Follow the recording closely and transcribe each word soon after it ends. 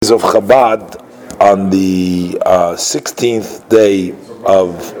Of Chabad on the 16th day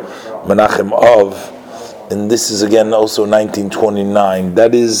of Menachem Av, and this is again also 1929.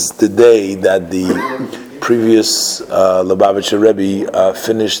 That is the day that the previous Lubavitcher Rebbe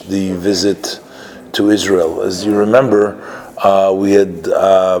finished the visit to Israel. As you remember, we had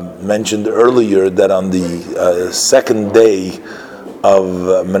mentioned earlier that on the second day of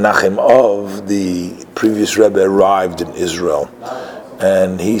Menachem Av, the previous Rebbe arrived in Israel.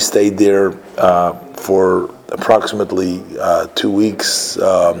 And he stayed there for approximately 2 weeks,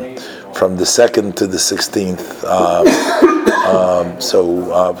 from the 2nd to the 16th.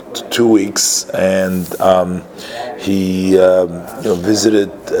 So 2 weeks, and he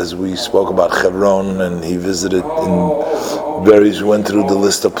visited, as we spoke about Hebron, and he visited went through the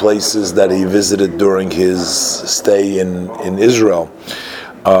list of places that he visited during his stay in Israel,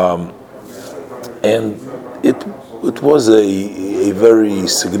 and it was a very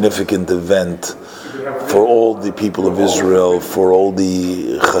significant event for all the people of Israel, for all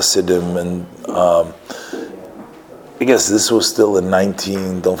the Hasidim, and I guess this was still in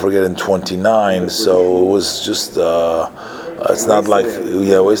 29, so it was just, it's not like,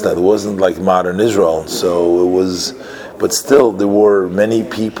 it wasn't like modern Israel, so it was, but still there were many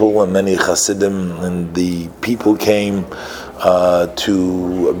people and many Hasidim, and the people came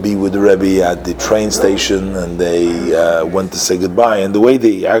to be with the Rebbe at the train station, and they went to say goodbye. And the way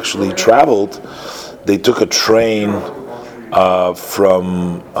they actually traveled, they took a train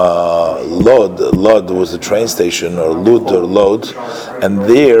from Lod. Lod was the train station, or Lod, and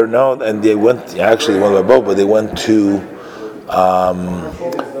they went by boat, but they went to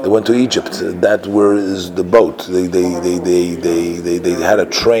Egypt. That was the boat. They had a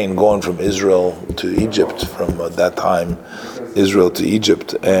train going from Israel to Egypt, from that time, Israel to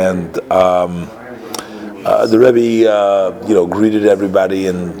Egypt, and the Rebbe, greeted everybody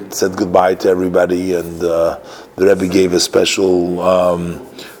and said goodbye to everybody, and the Rebbe gave a special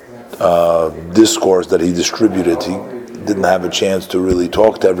discourse that he distributed. He didn't have a chance to really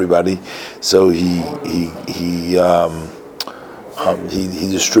talk to everybody, so he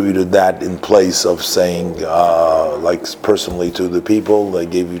distributed that in place of saying, personally to the people. They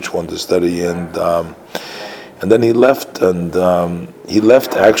gave each one to study, and then he left, and he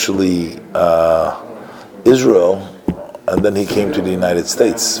left actually Israel, and then he came to the United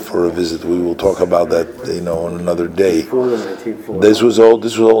States for a visit. We will talk about that, on another day. This was all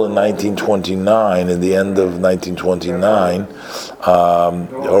in 1929, in the end of 1929,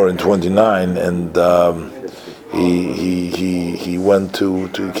 or in 29, and he went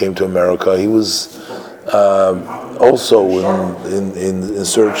came to America. He was also in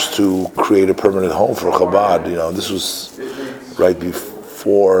search to create a permanent home for Chabad. This was right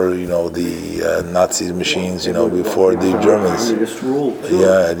before the Nazi machines. Before the Germans.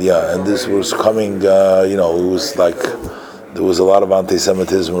 Yeah, and this was coming. It was like there was a lot of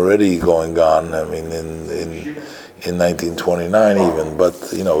anti-Semitism already going on. I mean, in 1929 even, but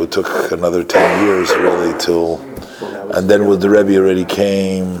it took another 10 years really and then when the Rebbe already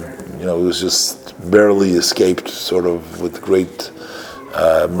came, it was just barely escaped, sort of with great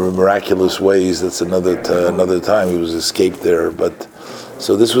miraculous ways. That's another time he was escaped there. But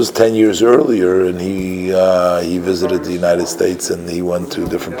so this was 10 years earlier, and he visited the United States, and he went to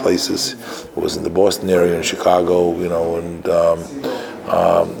different places. It was in the Boston area, in Chicago, and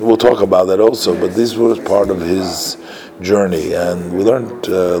we'll talk about that also. But this was part of his journey, and we learned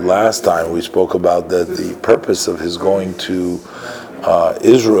last time we spoke about that the purpose of his going to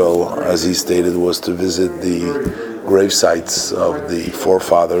Israel, as he stated, was to visit the grave sites of the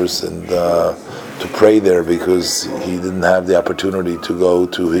forefathers and to pray there, because he didn't have the opportunity to go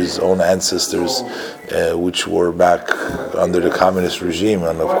to his own ancestors, which were back under the communist regime,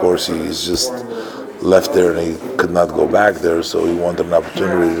 and of course he's just left there and he could not go back there, so he wanted an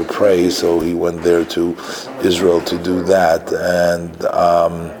opportunity to pray, so he went there to Israel to do that, and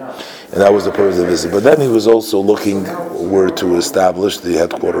that was the purpose of the visit. But then he was also looking where to establish the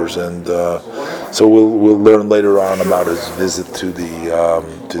headquarters, and so we'll learn later on about his visit to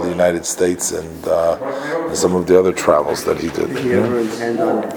the United States and some of the other travels that he did.